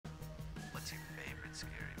Don't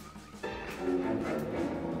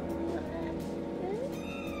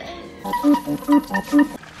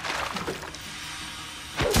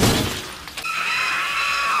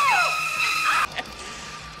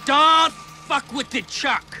fuck with the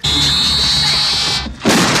Chuck.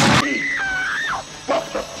 Fuck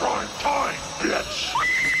the prime time, bitch.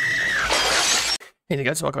 Hey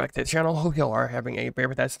guys, welcome back to the channel. Hope y'all are having a bear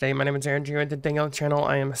with us today. My name is Aaron, and today on the channel,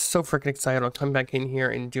 I am so freaking excited. I'll come back in here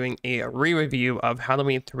and doing a re-review of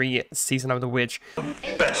Halloween 3 Season of the Witch.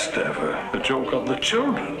 Best ever. The joke on the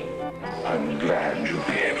children. I'm glad you'll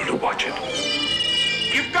be able to watch it.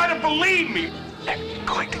 You've got to believe me. They're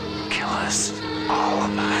going to kill us. All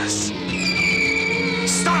of us.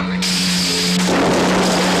 Stop it!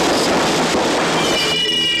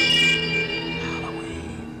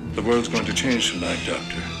 The world's going to change tonight,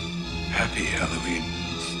 Doctor. Happy Halloween.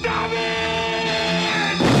 Stop it!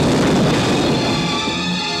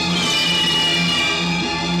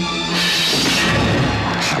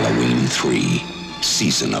 Halloween 3,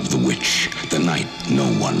 Season of the Witch, the night no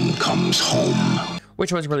one comes home.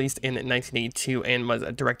 Which was released in 1982 and was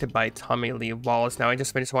directed by Tommy Lee Wallace. Now, I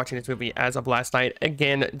just finished watching this movie as of last night,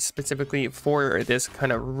 again, specifically for this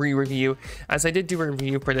kind of re-review, as I did do a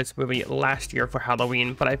review for this movie last year for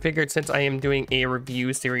Halloween, but I figured since I am doing a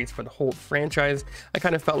review series for the whole franchise, I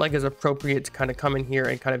kind of felt like it's appropriate to kind of come in here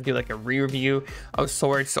and kind of do like a re-review of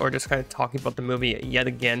sorts, or just kind of talking about the movie yet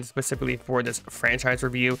again, specifically for this franchise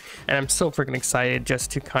review. And I'm so freaking excited just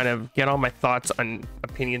to kind of get all my thoughts and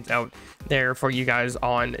opinions out there for you guys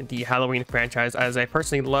on the Halloween franchise, as I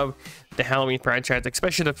personally love the Halloween franchise,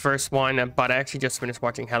 especially the first one, but I actually just finished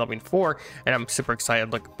watching Halloween 4 and I'm super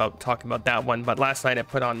excited about talking about that one. But last night I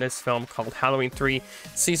put on this film called Halloween 3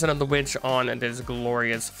 Season of the Witch on this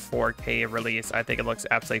glorious 4K release. I think it looks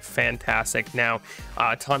absolutely fantastic. Now,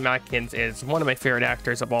 Tom Atkins is one of my favorite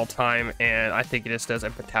actors of all time, and I think he just does a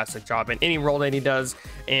fantastic job in any role that he does.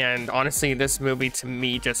 And honestly, this movie to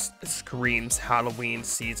me just screams Halloween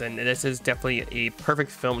season. This is definitely a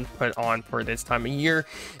perfect film to put on for this time of year,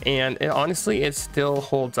 and honestly, it still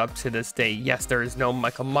holds up to this day. Yes, there is no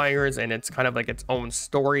Michael Myers, and it's kind of like its own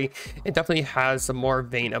story. It definitely has a more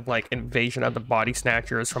vein of like Invasion of the Body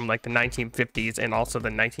Snatchers from like the 1950s and also the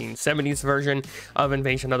 1970s version of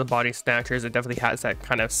Invasion of the Body Snatchers. It definitely has that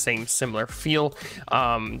kind of same similar feel,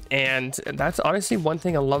 and that's honestly one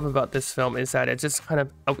thing I love about this film, is that it's just kind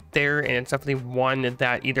of out there, and it's definitely one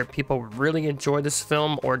that either people really enjoy this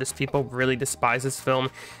film or just people really despise this film.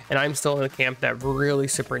 And I'm still in the camp that really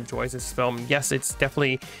super enjoys this film. Yes, it's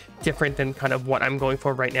definitely different than kind of what I'm going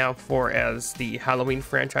for right now for as the Halloween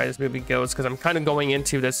franchise movie goes, because I'm kind of going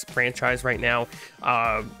into this franchise right now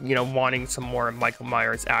you know, wanting some more Michael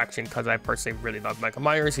Myers action, because I personally really love Michael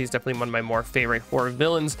Myers. He's definitely one of my more favorite horror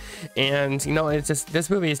villains, and you know, it's just, this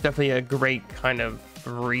movie is definitely a great kind of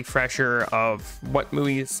refresher of what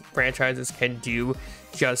movies franchises can do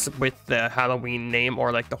just with the Halloween name,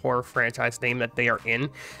 or like the horror franchise name that they are in.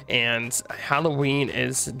 And Halloween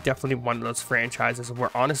is definitely one of those franchises where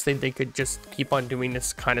honestly they could just keep on doing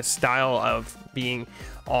this kind of style of being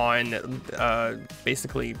on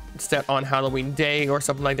basically set on Halloween day or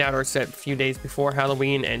something like that, or set a few days before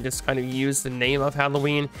Halloween, and just kind of use the name of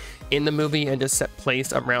Halloween in the movie and just set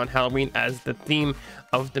place around Halloween as the theme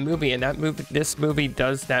of the movie. And this movie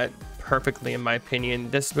does that perfectly, in my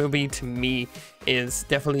opinion. This movie to me is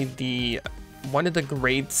definitely one of the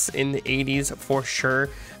greats in the 80s for sure,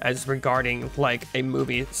 as regarding like a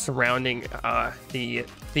movie surrounding the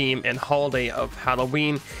theme and holiday of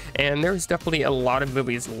Halloween. And there's definitely a lot of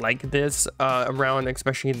movies like this around,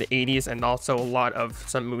 especially in the 80s, and also a lot of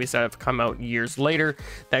some movies that have come out years later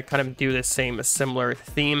that kind of do the same similar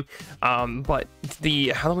theme. But the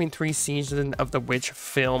Halloween 3 Season of the Witch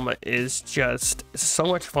film is just so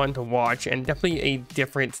much fun to watch, and definitely a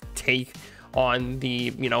different take on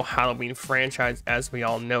the, you know, Halloween franchise as we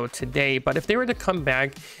all know today. But if they were to come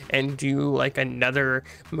back and do like another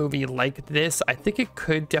movie like this, I think it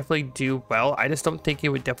could definitely do well. I just don't think it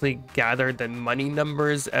would definitely gather the money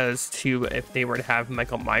numbers as to if they were to have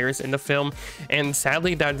Michael Myers in the film. And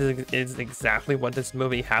sadly, that is exactly what this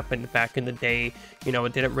movie happened back in the day. You know,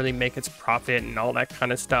 it didn't really make its profit and all that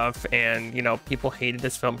kind of stuff, and you know, people hated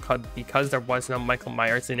this film because there was no Michael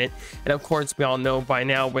Myers in it. And of course, we all know by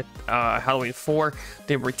now with Halloween Halloween 4,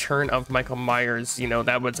 the return of Michael Myers. You know,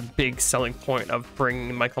 that was a big selling point of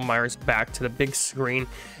bringing Michael Myers back to the big screen.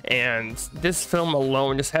 And this film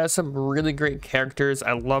alone just has some really great characters.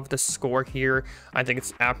 I love the score here. I think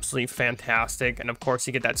it's absolutely fantastic. And of course,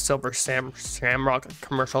 you get that Silver Shamrock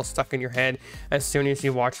commercial stuck in your head as soon as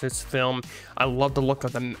you watch this film. I love the look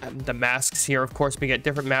of the masks here. Of course, we get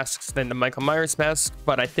different masks than the Michael Myers mask,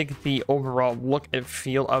 but I think the overall look and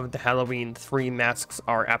feel of the Halloween 3 masks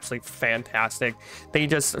are absolutely fantastic. They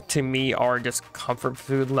just, to me, are just comfort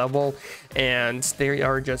food level, and they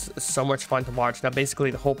are just so much fun to watch. Now,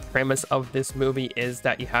 basically, the whole premise of this movie is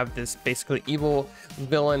that you have this basically evil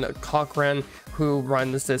villain, Cochran, who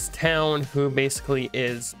runs this town, who basically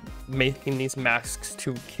is making these masks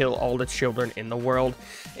to kill all the children in the world.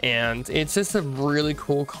 And it's just a really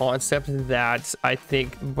cool concept that I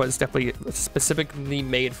think was definitely specifically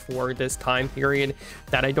made for this time period,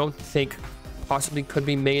 that I don't think possibly could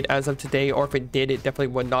be made as of today, or if it did, it definitely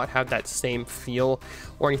would not have that same feel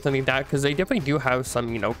or anything like that, because they definitely do have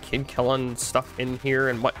some, you know, kid killing stuff in here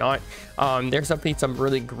and whatnot. There's definitely some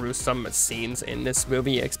really gruesome scenes in this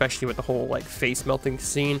movie, especially with the whole like face melting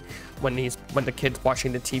scene when the kid's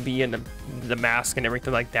watching the TV and the mask and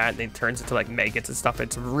everything like that, and it turns into like maggots and stuff.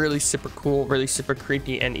 It's really super cool, really super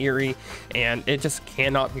creepy and eerie, and it just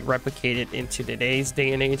cannot be replicated into today's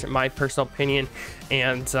day and age, in my personal opinion.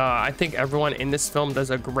 And I think everyone in this film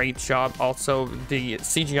does a great job. Also, the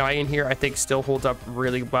CGI in here I think still holds up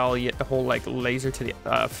really well. Yet the whole like laser to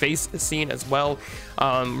the face scene as well,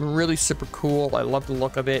 really super cool. I love the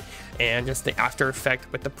look of it, and just the after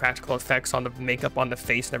effect with the practical effects on the makeup on the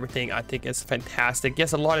face and everything, I think is fantastic.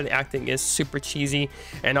 Yes, a lot of the acting is super cheesy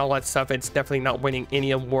and all that stuff. It's definitely not winning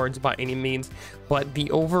any awards by any means, but the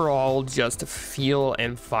overall just feel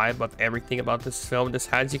and vibe of everything about this film just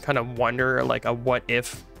has you kind of wonder like a what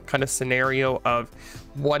if kind of scenario of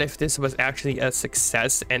what if this was actually a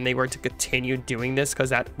success and they were to continue doing this, because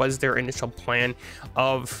that was their initial plan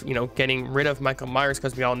of, you know, getting rid of Michael Myers,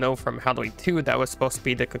 because we all know from Halloween 2 that was supposed to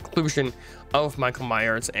be the conclusion of Michael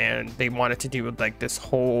Myers, and they wanted to do like this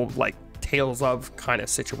whole like tales of kind of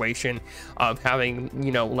situation of having,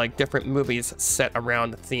 you know, like different movies set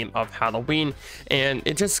around the theme of Halloween. And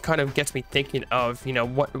it just kind of gets me thinking of, you know,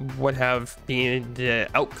 what would have been the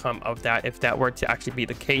outcome of that if that were to actually be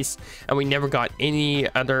the case, and we never got any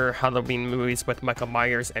other Halloween movies with Michael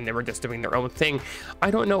Myers and they were just doing their own thing.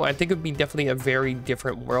 I don't know, I think it would be definitely a very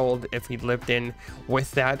different world if we lived in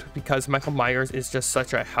with that, because Michael Myers is just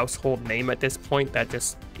such a household name at this point that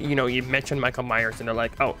just, you know, you mention Michael Myers and they're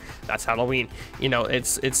like, oh, that's Halloween. You know,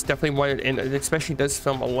 it's definitely one, and especially this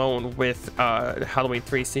film alone with Halloween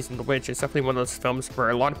 3 Season of the Witch, it's definitely one of those films where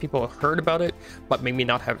a lot of people have heard about it but maybe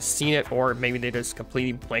not have seen it, or maybe they just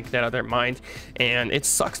completely blanked it out of their mind. And it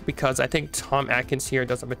sucks because I think Tom Atkins here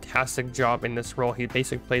does a fantastic job in this role. He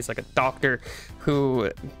basically plays like a doctor who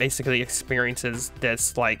basically experiences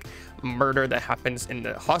this like murder that happens in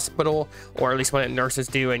the hospital, or at least what nurses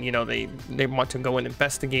do, and you know, they want to go and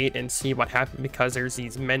investigate and see what happened, because there's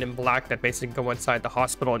these men in black that basically go inside the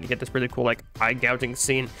hospital, and you get this really cool like eye gouging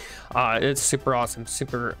scene. It's super awesome,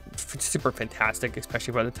 super fantastic,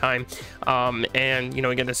 especially by the time. And you know,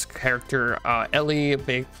 we get this character Ellie,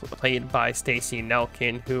 played by Stacey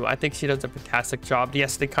Nelkin, who I think she does a fantastic job.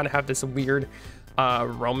 Yes, they kind of have this weird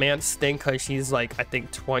romance thing, because she's like I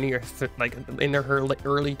think 20 or like in her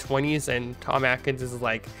early 20s, and Tom Atkins is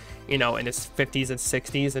like, you know, in his 50s and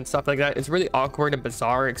 60s and stuff like that. It's really awkward and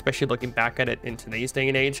bizarre, especially looking back at it in today's day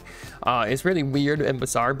and age. It's really weird and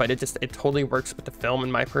bizarre, but it totally works with the film,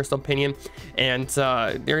 in my personal opinion. And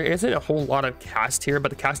there isn't a whole lot of cast here,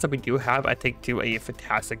 but the cast that we do have, I think, do a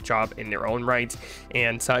fantastic job in their own right.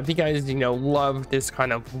 And if you guys, you know, love this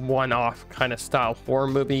kind of one-off kind of style horror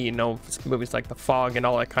movie, you know, movies like The Fog and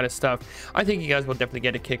all that kind of stuff, I think you guys will definitely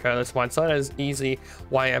get a kick out of this one. So that is easy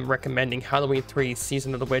why I'm recommending Halloween 3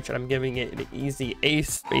 Season of the Witch, and I'm giving it an easy A+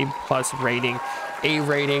 rating, A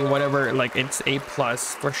rating, whatever. Like, it's A+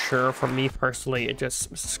 for sure for me personally. It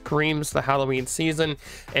just screams the Halloween season,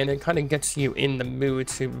 and it kind of gets you in the mood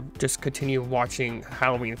to just continue watching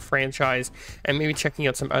Halloween franchise, and maybe checking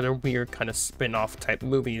out some other weird kind of spin-off type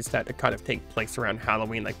movies that kind of take place around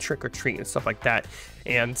Halloween, like Trick or Treat and stuff like that.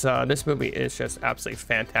 And this movie is just absolutely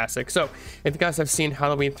fantastic. So if you guys have seen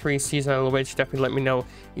Halloween 3 Season of the Witch, definitely let me know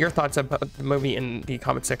your thoughts about the movie in the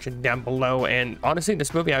comment section down below. And honestly,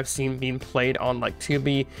 this movie I've seen being played on like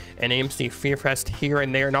Tubi and AMC Fear Fest here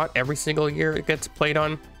and there. Not every single year it gets played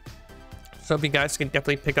on. So if you guys can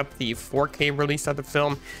definitely pick up the 4K release of the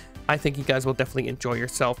film, I think you guys will definitely enjoy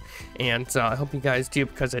yourself. And I hope you guys do,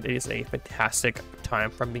 because it is a fantastic time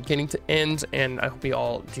from beginning to end, and I hope you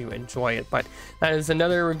all do enjoy it. But that is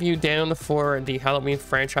another review down for the Halloween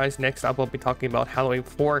franchise. Next up, we'll be talking about Halloween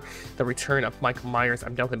 4, the return of Michael Myers.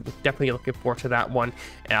 I'm definitely looking forward to that one,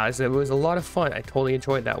 as it was a lot of fun. I totally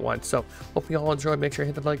enjoyed that one. So hope you all enjoyed. Make sure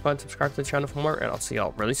to hit the like button, subscribe to the channel for more, and I'll see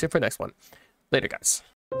y'all really soon for the next one. Later, guys.